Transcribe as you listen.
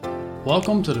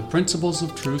Welcome to the Principles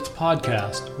of Truth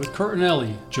podcast with Curt and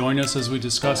Ellie. Join us as we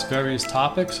discuss various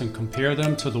topics and compare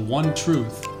them to the one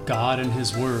truth, God and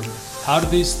His Word. How do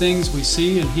these things we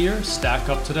see and hear stack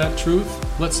up to that truth?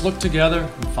 Let's look together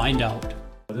and find out.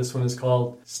 This one is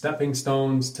called Stepping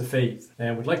Stones to Faith.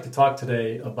 And we'd like to talk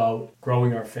today about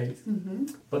growing our faith.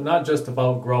 But not just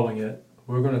about growing it.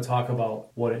 We're going to talk about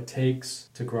what it takes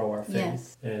to grow our faith.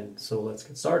 Yes. And so let's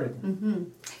get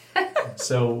started.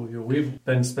 So we've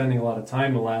been spending a lot of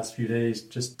time the last few days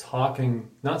just talking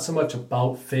not so much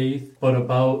about faith, but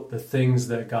about the things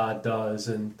that God does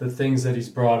and the things that He's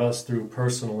brought us through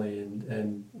personally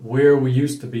and where we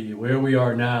used to be, where we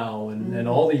are now, and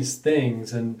all these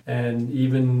things. And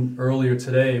even earlier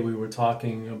today we were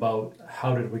talking about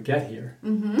how did we get here?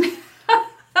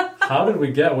 How did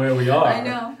we get where we are? I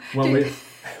know.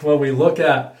 When we look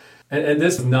at, and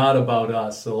this is not about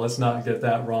us, so let's not get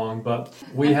that wrong, but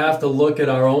we have to look at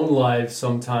our own lives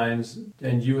sometimes,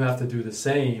 and you have to do the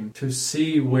same, to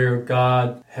see where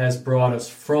God has brought us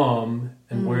from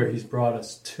and where He's brought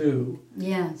us to.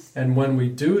 Yes. And when we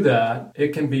do that,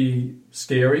 it can be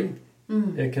scary,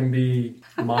 it can be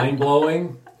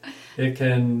mind-blowing, it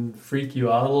can freak you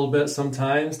out a little bit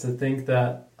sometimes to think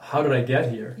that, how did I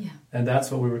get here? Yeah. And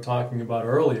that's what we were talking about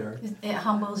earlier. It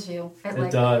humbles you. It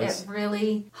does. It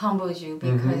really humbles you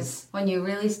because when you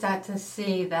really start to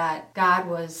see that God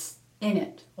was in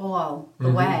it all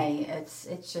the way, it's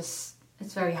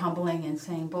very humbling and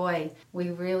saying, boy, we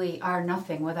really are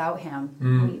nothing without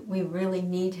Him. We really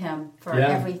need Him for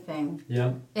everything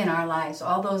in our lives.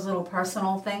 All those little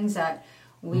personal things that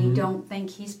we don't think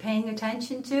He's paying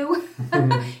attention to.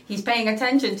 He's paying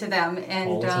attention to them, and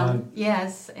all the time.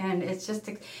 Yes, and it's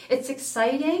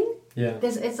exciting. Yeah,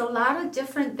 it's a lot of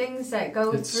different things that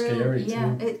go it's through. Scary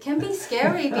yeah, too. It can be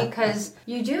scary because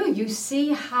you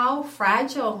see how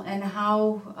fragile and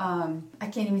how I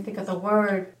can't even think of the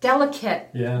word,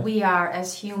 delicate we are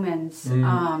as humans.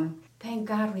 Thank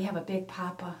God we have a big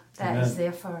Papa that is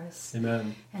there for us.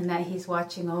 Amen. And that He's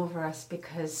watching over us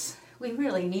because we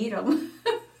really need Him.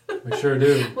 We sure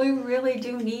do. We really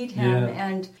do need Him. Yeah.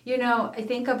 And, I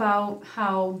think about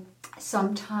how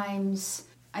sometimes,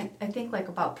 I think like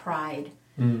about pride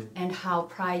and how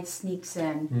pride sneaks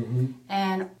in.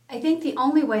 And I think the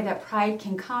only way that pride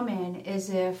can come in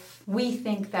is if we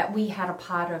think that we had a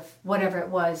part of whatever it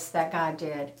was that God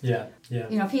did. Yeah.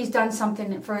 If He's done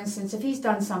something, for instance, if He's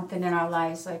done something in our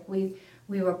lives, like we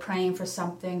were praying for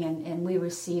something and we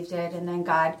received it, and then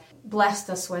God blessed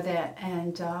us with it,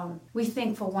 and we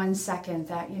think for 1 second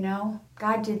that,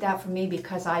 God did that for me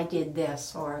because I did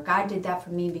this, or God did that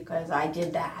for me because I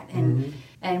did that,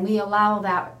 and we allow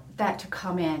that to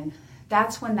come in.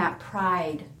 That's when that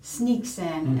pride sneaks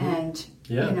in, and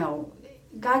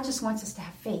God just wants us to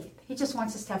have faith. He just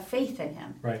wants us to have faith in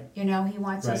Him. Right. He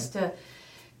wants us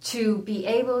to be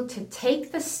able to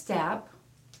take the step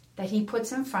that He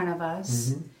puts in front of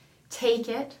us, take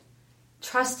it,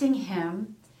 trusting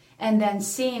Him, and then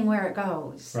seeing where it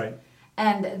goes. Right.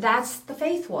 And that's the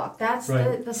faith walk. That's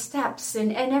the steps.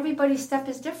 And everybody's step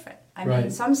is different. I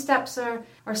mean, some steps are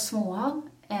small,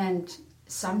 and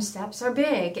some steps are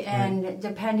big. And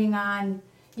depending on,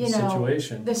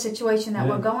 the situation that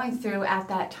we're going through at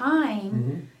that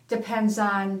time, depends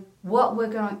on what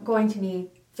we're going to need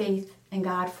faith in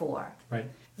God for. Right.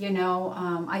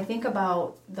 I think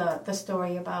about the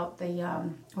story about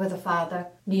where the father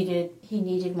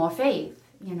needed more faith.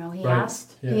 He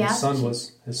asked. His son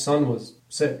was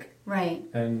sick. Right.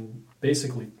 And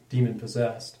basically demon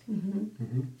possessed.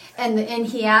 And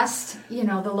he asked,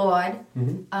 the Lord,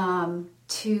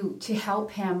 to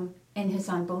help him in his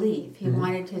unbelief. He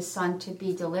wanted his son to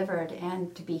be delivered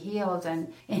and to be healed,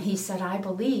 and he said, I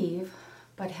believe,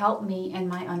 but help me in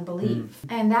my unbelief.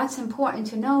 And that's important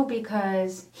to know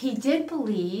because he did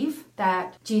believe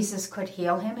that Jesus could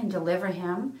heal him and deliver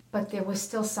him, but there was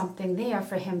still something there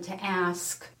for him to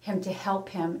ask Him to help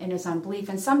him in his unbelief.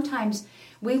 And sometimes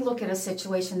we look at a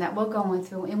situation that we're going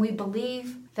through and we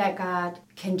believe that God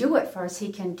can do it for us.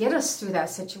 He can get us through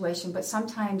that situation, but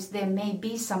sometimes there may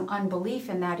be some unbelief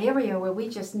in that area where we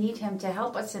just need Him to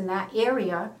help us in that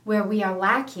area where we are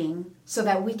lacking so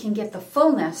that we can get the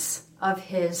fullness of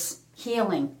His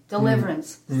healing,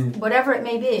 deliverance, whatever it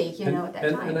may be, at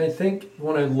that time. And I think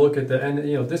when I look at that, and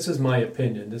this is my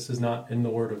opinion, this is not in the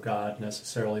Word of God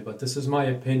necessarily, but this is my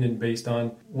opinion based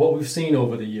on what we've seen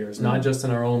over the years, not just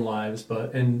in our own lives,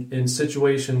 but in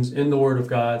situations in the Word of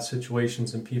God,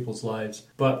 situations in people's lives.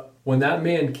 But when that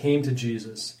man came to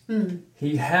Jesus,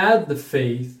 he had the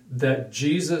faith that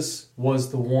Jesus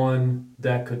was the one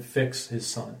that could fix his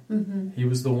son. He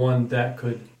was the one that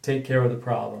could take care of the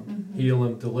problem, heal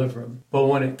him, deliver him. But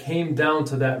when it came down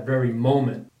to that very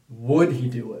moment, would he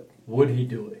do it? Would he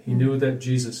do it? He knew that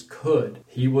Jesus could.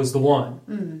 He was the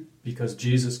one because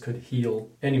Jesus could heal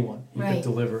anyone. He could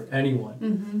deliver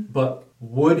anyone. But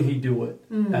would he do it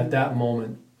at that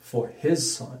moment for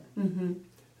his son?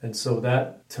 And so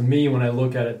that, to me, when I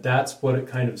look at it, that's what it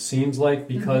kind of seems like,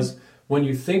 because when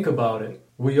you think about it,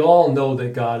 we all know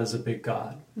that God is a big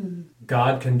God.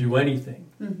 God can do anything.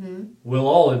 We'll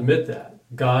all admit that.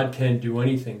 God can do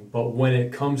anything. But when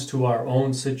it comes to our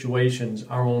own situations,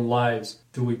 our own lives,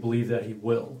 do we believe that he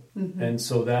will? And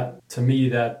so that, to me,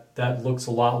 that looks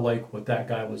a lot like what that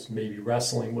guy was maybe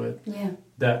wrestling with. Yeah.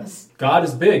 That God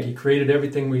is big. He created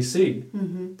everything we see.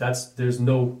 There's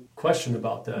no question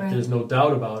about that. There's no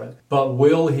doubt about it. But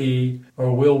will he,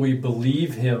 or will we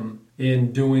believe him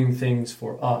in doing things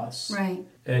for us? Right.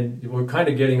 And we're kind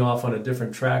of getting off on a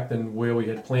different track than where we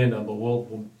had planned on, but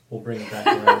we'll bring it back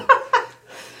around.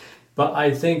 But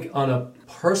I think on a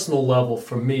personal level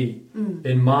for me,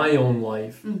 in my own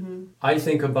life, I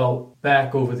think about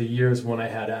back over the years when I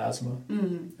had asthma.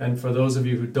 And for those of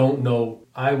you who don't know,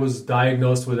 I was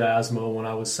diagnosed with asthma when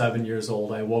I was 7 years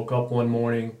old. I woke up one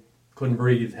morning, couldn't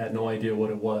breathe, had no idea what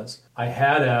it was. I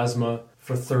had asthma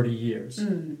for 30 years.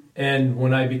 And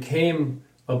when I became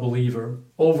a believer,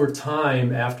 over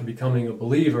time after becoming a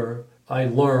believer, I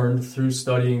learned through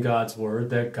studying God's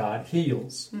Word that God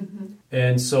heals.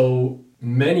 And so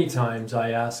many times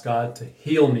I asked God to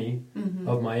heal me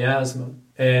of my asthma,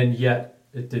 and yet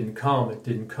it didn't come,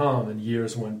 and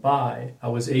years went by. I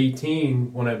was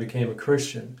 18 when I became a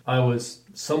Christian. I was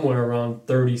somewhere around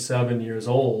 37 years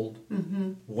old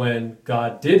when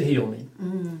God did heal me.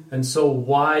 And so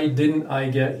why didn't I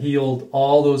get healed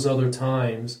all those other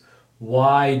times?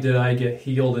 Why did I get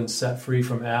healed and set free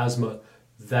from asthma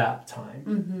that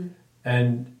time?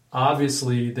 And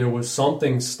obviously there was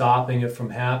something stopping it from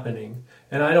happening.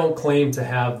 And I don't claim to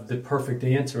have the perfect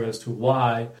answer as to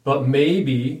why, but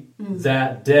maybe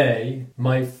that day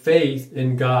my faith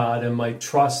in God and my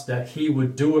trust that he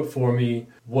would do it for me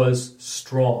was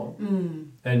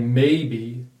strong. And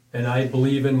maybe, and I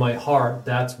believe in my heart,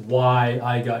 that's why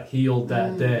I got healed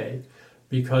that day,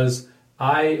 because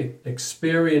I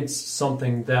experienced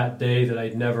something that day that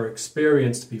I'd never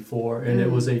experienced before, and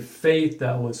it was a faith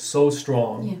that was so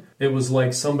strong. It was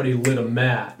like somebody lit a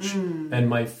match, and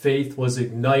my faith was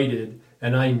ignited,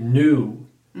 and I knew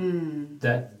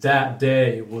that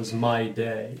day was my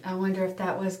day. I wonder if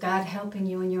that was God helping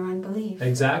you in your unbelief.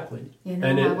 Exactly. You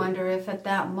know, I wonder if at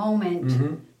that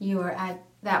moment you were at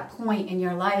that point in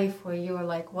your life where you were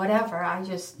like, whatever, I need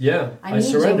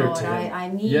surrendered you, Lord. to him. I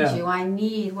need you. I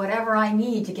need whatever I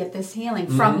need to get this healing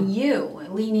from you,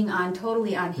 leaning on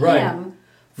totally on him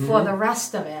for the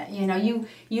rest of it. You know,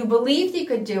 you believed you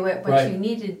could do it, but you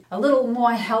needed a little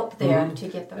more help there to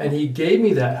get the And he gave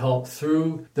me that help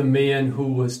through the man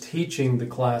who was teaching the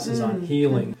classes on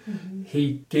healing.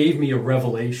 He gave me a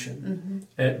revelation,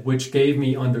 which gave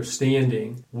me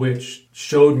understanding, which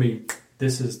showed me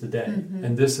this is the day,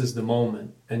 and this is the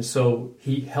moment. And so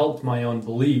he helped my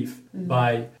unbelief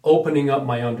by opening up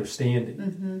my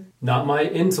understanding. Not my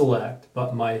intellect,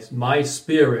 but my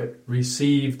spirit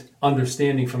received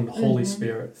understanding from the Holy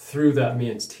Spirit through that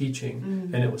man's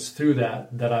teaching. And it was through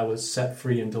that I was set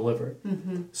free and delivered.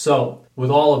 So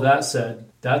with all of that said,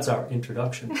 that's our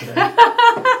introduction today.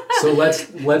 So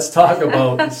let's talk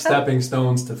about stepping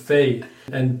stones to faith.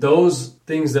 And those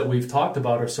things that we've talked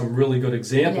about are some really good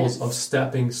examples of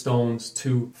stepping stones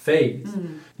to faith.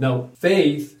 Now,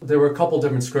 faith, there were a couple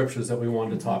different scriptures that we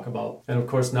wanted to talk about. And of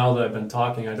course, now that I've been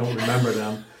talking, I don't remember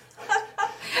them.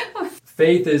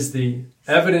 Faith is the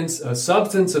evidence, a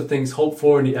substance of things hoped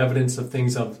for and the evidence of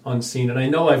things unseen. And I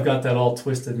know I've got that all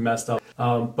twisted and messed up.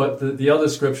 But the other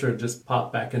scripture just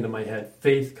popped back into my head.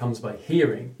 Faith comes by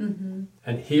hearing,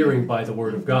 and hearing by the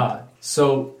word of God.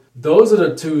 So those are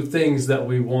the two things that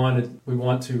we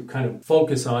want to kind of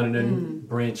focus on and then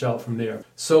branch out from there.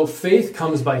 So faith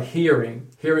comes by hearing.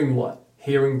 Hearing what?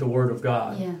 Hearing the word of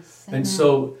God. Yes. And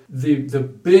so the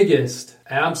biggest,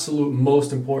 absolute,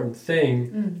 most important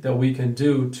thing that we can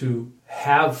do to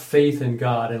have faith in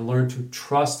God and learn to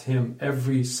trust him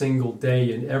every single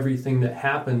day in everything that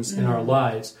happens in our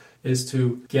lives is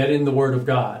to get in the Word of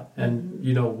God. And,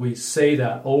 you know, we say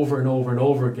that over and over and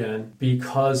over again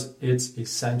because it's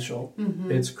essential.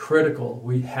 It's critical.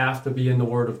 We have to be in the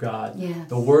Word of God. Yes.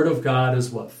 The Word of God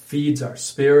is what feeds our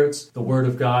spirits. The Word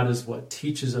of God is what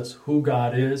teaches us who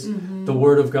God is. The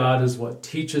Word of God is what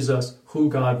teaches us who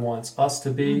God wants us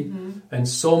to be, and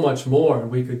so much more.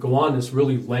 And we could go on this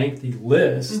really lengthy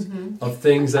list of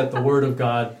things that the Word of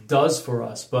God does for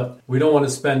us, but we don't want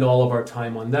to spend all of our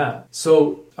time on that.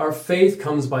 So our faith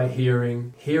comes by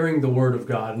hearing the Word of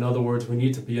God. In other words, we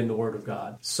need to be in the Word of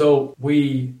God. So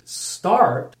we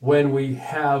start when we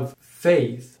have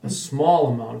faith, a small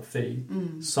amount of faith.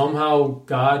 Somehow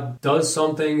God does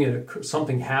something, and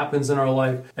something happens in our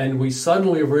life, and we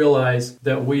suddenly realize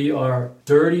that we are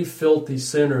dirty, filthy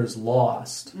sinners,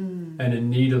 lost, and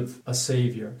in need of a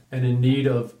Savior, and in need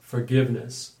of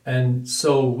forgiveness. And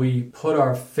so we put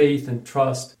our faith and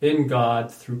trust in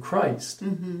God through Christ.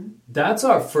 That's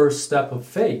our first step of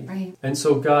faith. Right. And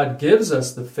so God gives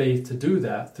us the faith to do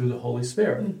that through the Holy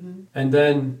Spirit. And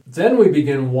then we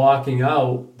begin walking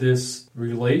out this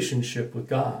relationship with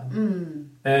God.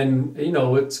 And,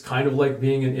 it's kind of like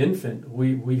being an infant.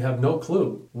 We have no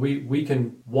clue. We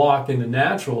can walk in the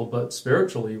natural, but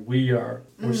spiritually we're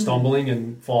stumbling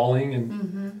and falling.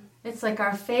 And It's like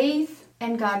our faith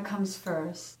and God comes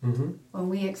first. When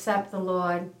we accept the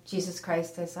Lord Jesus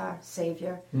Christ as our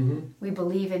Savior, we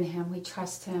believe in Him, we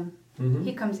trust Him.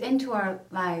 He comes into our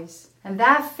lives. And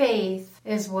that faith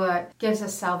is what gives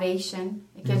us salvation.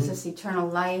 It gives us eternal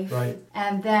life. Right.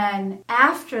 And then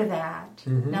after that,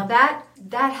 now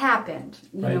that happened.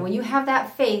 You know, when you have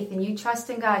that faith and you trust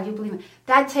in God, you believe in,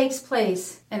 that takes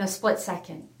place in a split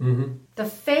second. The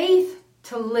faith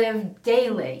to live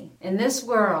daily in this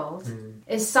world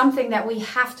is something that we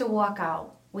have to walk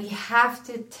out. We have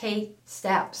to take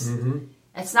steps.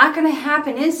 It's not going to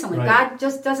happen instantly. Right. God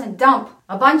just doesn't dump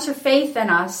a bunch of faith in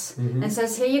us and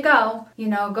says, here you go,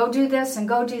 go do this and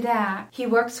go do that. He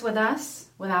works with us,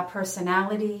 with our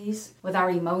personalities, with our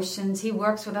emotions. He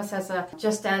works with us as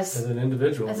an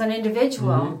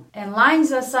individual, and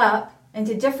lines us up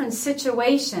into different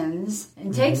situations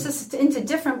and takes us into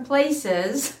different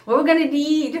places where we're going to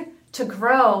need to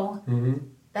grow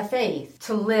the faith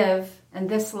to live in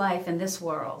this life, in this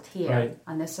world here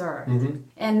on this earth.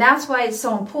 And that's why it's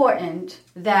so important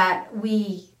that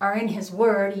we are in His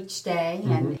Word each day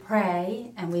and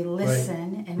pray and we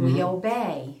listen and we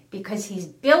obey, because He's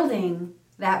building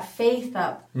that faith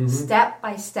up step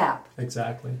by step.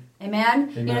 Exactly.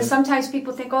 Amen? Sometimes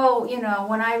people think,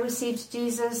 when I received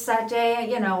Jesus that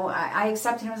day, I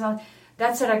accepted Him.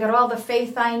 That's it. I got all the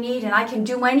faith I need and I can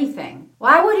do anything.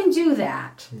 Well, I wouldn't do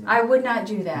that. I would not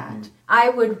do that. I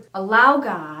would allow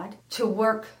God to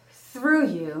work through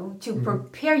you, to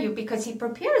prepare you, because He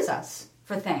prepares us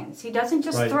for things. He doesn't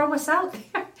just throw us out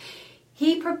there.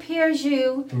 He prepares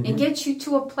you and gets you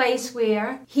to a place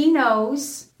where He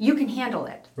knows you can handle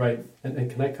it. Right.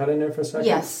 And can I cut in there for a second?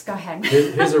 Yes, go ahead.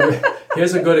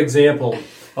 Here's a good example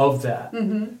of that.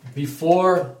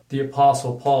 Before the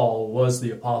Apostle Paul was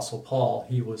the Apostle Paul,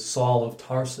 he was Saul of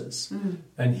Tarsus.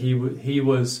 And he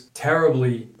was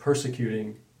terribly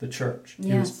persecuting the church.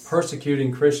 He was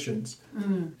persecuting Christians.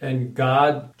 And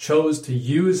God chose to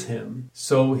use him.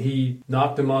 So He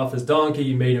knocked him off his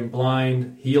donkey, made him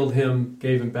blind, healed him,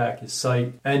 gave him back his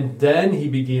sight. And then He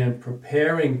began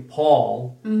preparing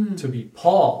Paul to be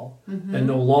Paul and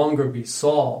no longer be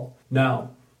Saul.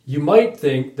 Now, you might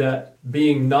think that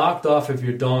being knocked off of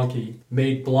your donkey,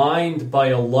 made blind by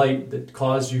a light that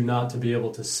caused you not to be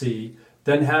able to see,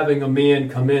 then having a man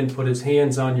come in, put his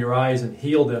hands on your eyes and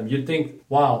heal them, you'd think,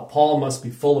 wow, Paul must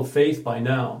be full of faith by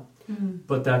now.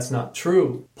 But that's not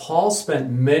true. Paul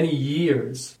spent many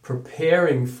years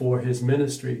preparing for his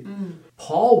ministry.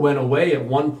 Paul went away at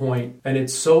one point, and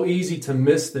it's so easy to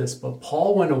miss this, but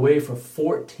Paul went away for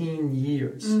 14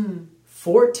 years.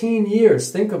 14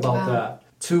 years, think about that.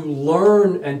 To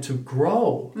learn and to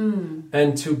grow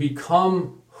and to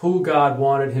become who God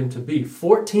wanted him to be.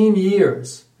 14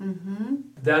 years.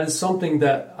 That is something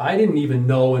that I didn't even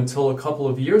know until a couple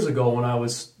of years ago when I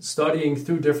was studying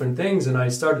through different things and I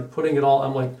started putting it all.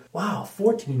 I'm like, wow,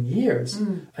 14 years.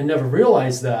 I never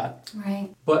realized that. Right.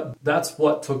 But that's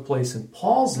what took place in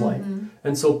Paul's life.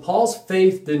 And so Paul's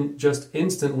faith didn't just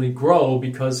instantly grow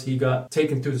because he got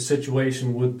taken through the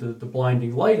situation with the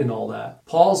blinding light and all that.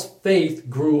 Paul's faith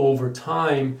grew over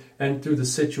time and through the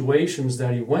situations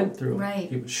that he went through. Right.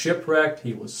 He was shipwrecked.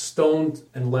 He was stoned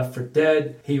and left for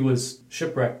dead. He was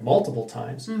shipwrecked multiple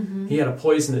times. He had a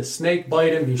poisonous snake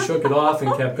bite him. He shook it off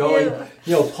and kept going.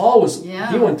 Paul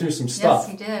he went through some stuff.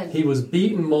 Yes, he did. He was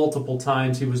beaten multiple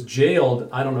times. He was jailed,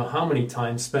 I don't know how many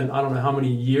times, spent I don't know how many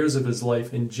years of his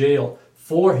life in jail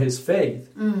for his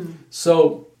faith.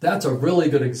 So that's a really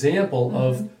good example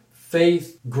of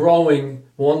faith growing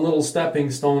one little stepping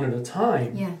stone at a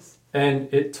time. Yes.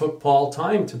 And it took Paul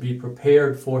time to be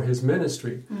prepared for his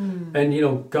ministry.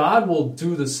 And, God will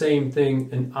do the same thing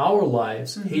in our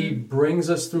lives. He brings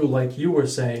us through, like you were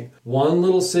saying, one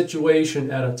little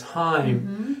situation at a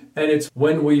time. And it's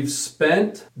when we've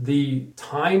spent the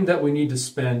time that we need to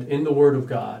spend in the Word of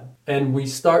God, and we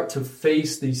start to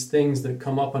face these things that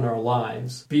come up in our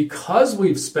lives, because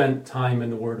we've spent time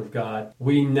in the Word of God,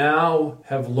 we now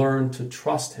have learned to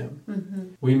trust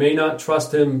Him. We may not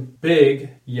trust Him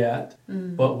big yet,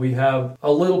 but we have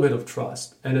a little bit of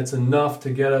trust, and it's enough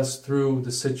to get us through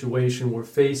the situation we're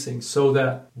facing, so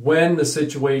that when the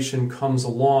situation comes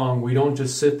along, we don't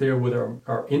just sit there with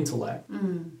our intellect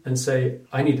and say,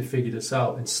 I need to figure this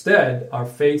out. Instead, our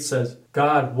faith says,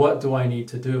 God, what do I need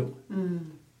to do?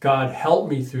 God, help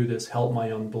me through this, help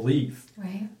my unbelief.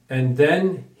 Right. And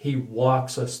then He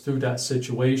walks us through that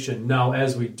situation. Now,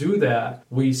 as we do that,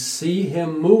 we see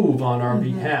Him move on our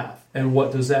behalf. And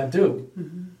what does that do?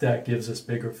 That gives us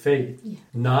bigger faith. Yeah.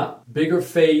 Not bigger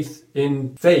faith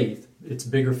in faith, it's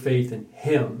bigger faith in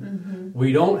Him.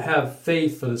 We don't have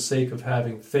faith for the sake of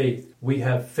having faith. We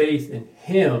have faith in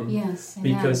Him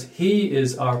because He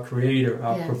is our creator,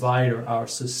 our provider, our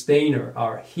sustainer,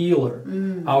 our healer,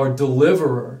 our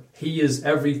deliverer. He is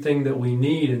everything that we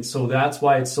need. And so that's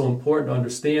why it's so important to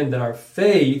understand that our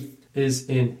faith is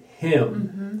in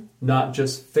Him, not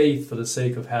just faith for the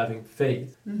sake of having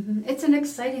faith. It's an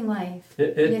exciting life.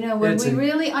 When we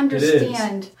really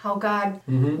understand how God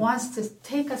wants to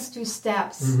take us through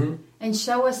steps and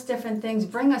show us different things,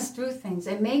 bring us through things.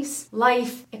 It makes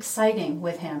life exciting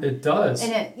with Him. It does.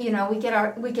 And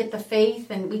we get the faith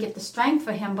and we get the strength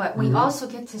for Him, but we also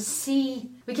get to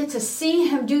see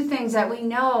Him do things that we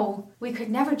know we could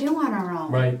never do on our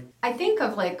own. Right. I think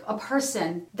of like a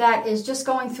person that is just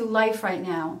going through life right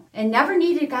now and never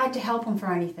needed God to help him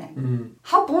for anything.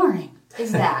 How boring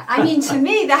is that? I mean, to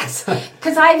me, that's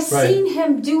because I've seen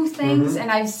Him do things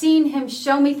and I've seen Him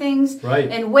show me things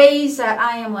in ways that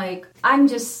I am like, I'm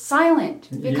just silent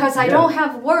because I don't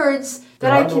have words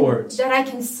that I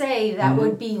can say that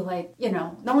would be like,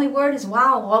 the only word is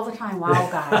wow all the time. Wow,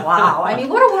 God, wow. I mean,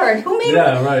 what a word. Who made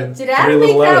Did Adam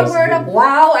make that word up?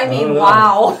 Wow. I mean,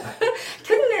 wow.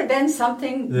 Couldn't it have been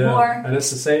something more? And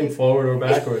it's the same forward or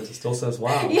backwards. It still says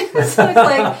wow. So it's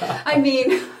like, I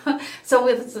mean,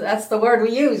 that's the word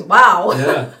we use. Wow.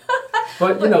 Yeah.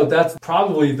 But, that's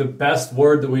probably the best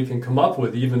word that we can come up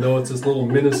with, even though it's this little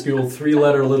minuscule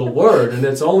 3-letter little word. And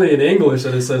it's only in English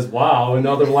that it says wow. In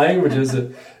other languages,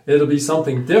 it'll be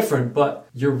something different. But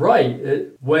you're right.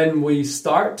 When we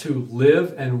start to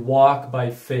live and walk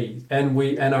by faith,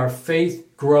 and our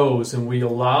faith grows, and we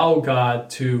allow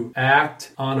God to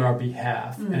act on our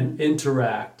behalf and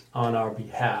interact on our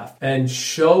behalf and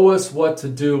show us what to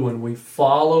do when we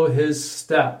follow His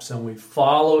steps and we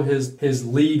follow his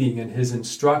leading and His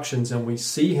instructions, and we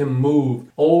see Him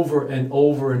move over and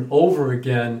over and over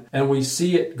again, and we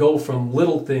see it go from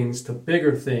little things to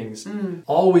bigger things.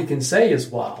 All we can say is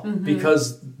wow,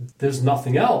 because there's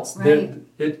nothing else. Right.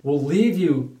 It will leave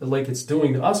you, like it's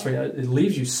doing to us right now, it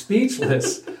leaves you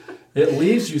speechless. It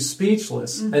leaves you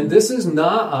speechless. And this is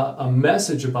not a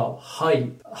message about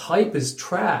hype. Hype is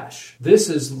trash. This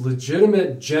is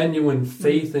legitimate, genuine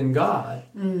faith in God.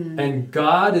 And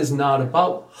God is not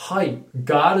about hype.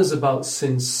 God is about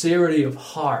sincerity of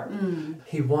heart.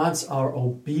 He wants our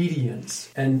obedience.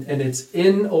 And it's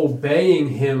in obeying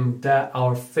Him that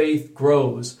our faith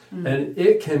grows. And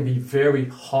it can be very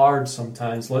hard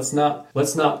sometimes. Let's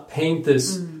not paint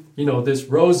this this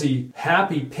rosy,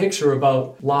 happy picture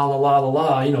about la la la la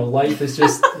la. Life is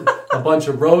just a bunch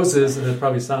of roses, and it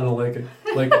probably sounded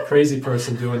like a crazy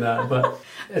person doing that, but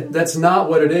that's not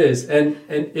what it is. And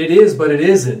it is, but it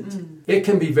isn't. It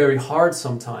can be very hard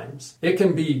sometimes. It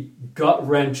can be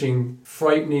gut-wrenching,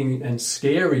 frightening, and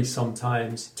scary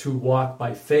sometimes to walk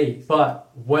by faith.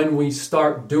 But when we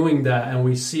start doing that and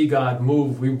we see God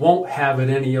move, we won't have it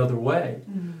any other way.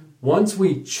 Once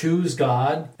we choose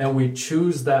God and we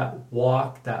choose that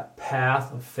walk, that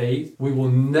path of faith, we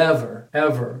will never,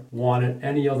 ever want it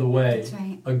any other way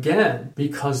again,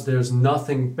 because there's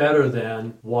nothing better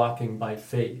than walking by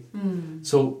faith.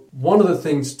 So one of the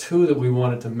things, too, that we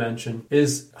wanted to mention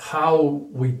is how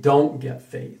we don't get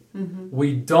faith.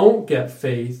 We don't get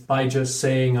faith by just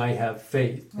saying, I have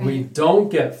faith. We don't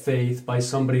get faith by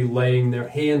somebody laying their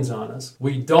hands on us.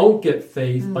 We don't get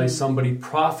faith by somebody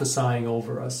prophesying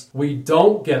over us. We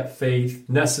don't get faith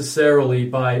necessarily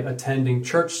by attending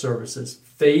church services.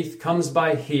 faith comes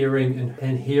by hearing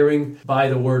and hearing by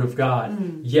the Word of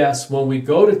God. Yes, when we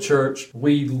go to church,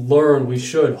 we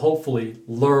should hopefully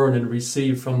learn and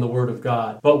receive from the Word of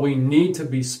God. But we need to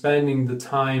be spending the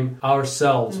time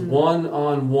ourselves,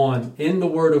 one-on-one, in the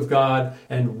Word of God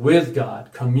and with God,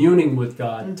 communing with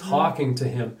God, talking to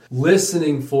Him,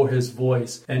 listening for His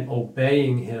voice, and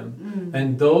obeying Him.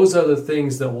 And those are the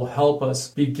things that will help us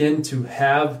begin to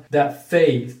have that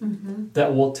faith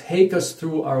that will take us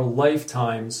through our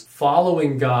lifetimes,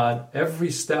 following God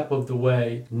every step of the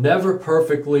way, never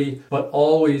perfectly, but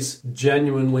always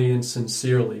genuinely and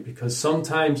sincerely. Because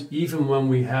sometimes, even when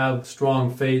we have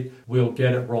strong faith, we'll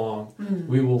get it wrong.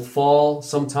 We will fall.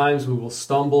 Sometimes we will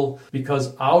stumble,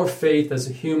 because our faith as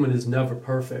a human is never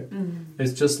perfect.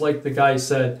 It's just like the guy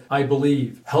said, I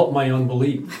believe, help my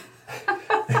unbelief.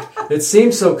 It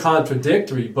seems so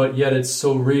contradictory, but yet it's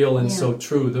so real and so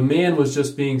true. The man was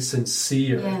just being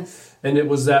sincere. Yes. And it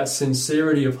was that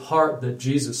sincerity of heart that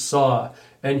Jesus saw.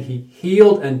 And He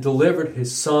healed and delivered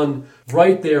his son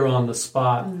right there on the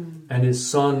spot. And his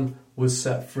son was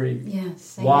set free.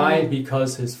 Yes. Why?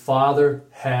 Because his father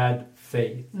had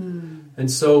faith.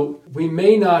 And so we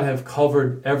may not have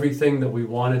covered everything that we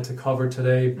wanted to cover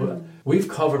today, but we've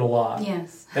covered a lot.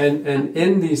 Yes. And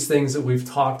in these things that we've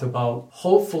talked about,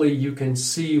 hopefully you can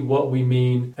see what we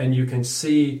mean, and you can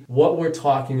see what we're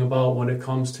talking about when it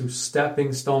comes to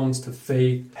stepping stones to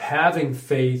faith, having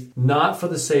faith, not for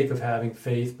the sake of having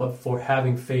faith, but for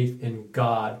having faith in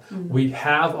God. We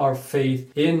have our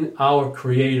faith in our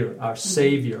Creator, our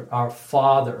Savior, our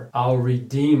Father, our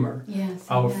Redeemer. Yes.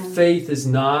 Our faith is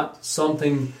not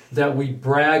something that we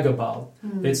brag about.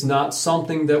 It's not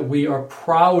something that we are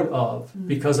proud of,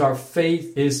 because our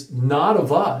faith is not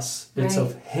of us. It's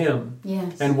of Him.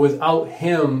 Yes. And without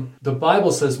Him, the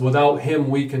Bible says, without Him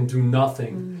we can do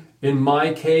nothing. In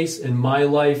my case, in my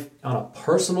life, on a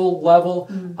personal level,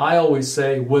 I always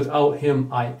say, without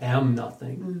Him, I am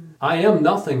nothing. I am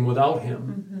nothing without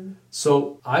Him.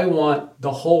 So I want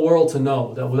the whole world to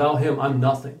know that without Him, I'm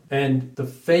nothing. And the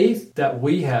faith that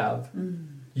we have,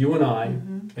 you and I,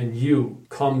 and you,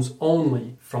 comes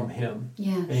only from Him.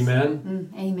 Yes. Amen?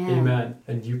 Amen. Amen.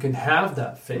 And you can have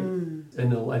that faith.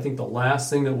 And I think the last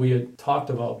thing that we had talked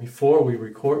about before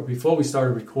we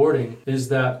started recording, is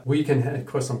that we can, of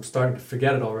course I'm starting to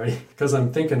forget it already because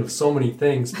I'm thinking of so many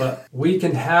things, but we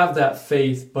can have that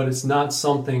faith, but it's not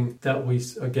something that we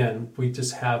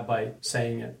just have by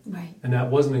saying it. Right. And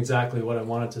that wasn't exactly what I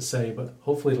wanted to say, but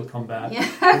hopefully it'll come back.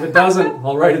 Yeah. If it doesn't,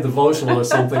 I'll write a devotional or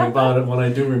something about it when I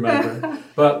do remember.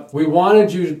 But we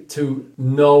wanted you to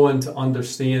know and to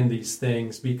understand these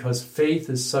things, because faith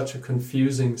is such a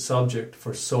confusing subject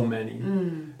for so many.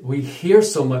 We hear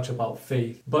so much about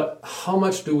faith, but how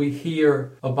much do we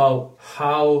hear about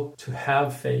how to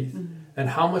have faith? And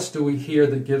how much do we hear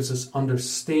that gives us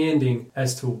understanding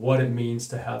as to what it means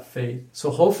to have faith?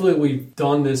 So hopefully we've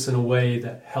done this in a way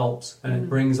that helps, and it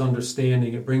brings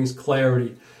understanding, it brings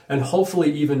clarity, and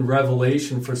hopefully even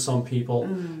revelation for some people.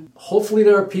 Hopefully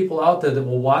there are people out there that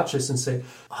will watch us and say,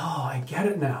 oh, I get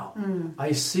it now.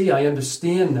 I see, I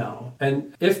understand now.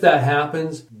 And if that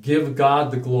happens, give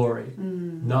God the glory,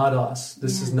 not us.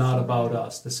 This is not about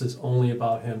us. This is only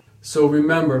about Him. So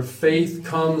remember, faith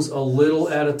comes a little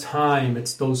at a time.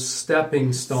 It's those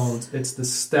stepping stones. It's the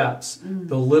steps.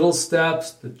 The little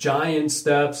steps, the giant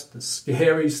steps, the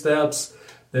scary steps.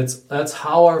 That's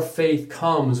how our faith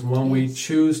comes, when we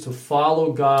choose to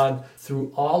follow God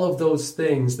through all of those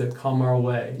things that come our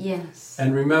way. Yes.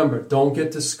 And remember, don't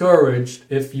get discouraged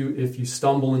if you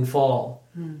stumble and fall.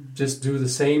 Just do the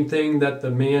same thing that the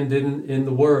man did in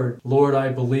the Word. Lord, I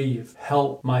believe.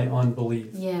 Help my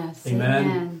unbelief. Yes.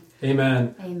 Amen.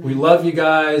 Amen. Amen. We love you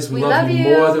guys. We love you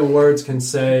more than words can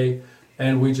say.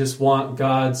 And we just want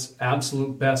God's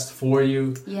absolute best for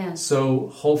you. Yes. So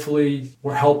hopefully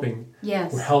we're helping.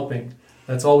 Yes. We're helping.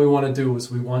 That's all we want to do, is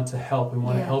we want to help. We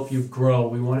want to help you grow.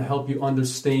 We want to help you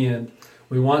understand.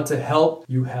 We want to help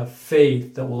you have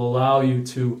faith that will allow you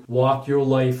to walk your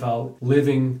life out,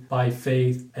 living by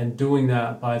faith and doing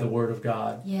that by the Word of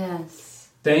God. Yes.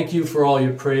 Thank you for all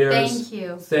your prayers. Thank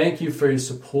you. Thank you for your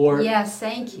support. Yes,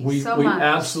 thank you so we much. We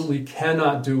absolutely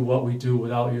cannot do what we do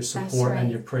without your support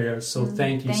and your prayers. So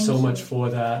thank you so much for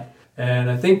that. And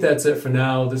I think that's it for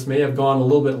now. This may have gone a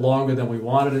little bit longer than we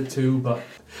wanted it to, but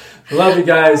I love you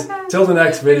guys. Till the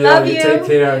next video, love you you. take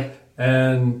care,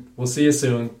 and we'll see you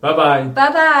soon. Bye-bye.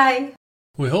 Bye-bye.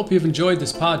 We hope you've enjoyed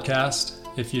this podcast.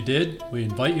 If you did, we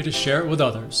invite you to share it with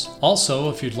others. Also,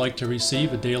 if you'd like to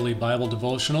receive a daily Bible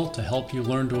devotional to help you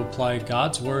learn to apply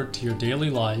God's Word to your daily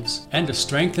lives and to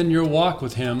strengthen your walk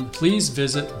with Him, please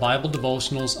visit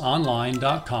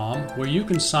BibleDevotionalsOnline.com, where you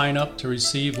can sign up to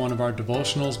receive one of our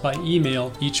devotionals by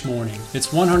email each morning. It's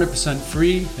 100%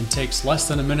 free and takes less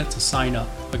than a minute to sign up.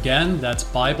 Again, that's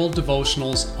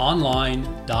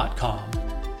BibleDevotionalsOnline.com.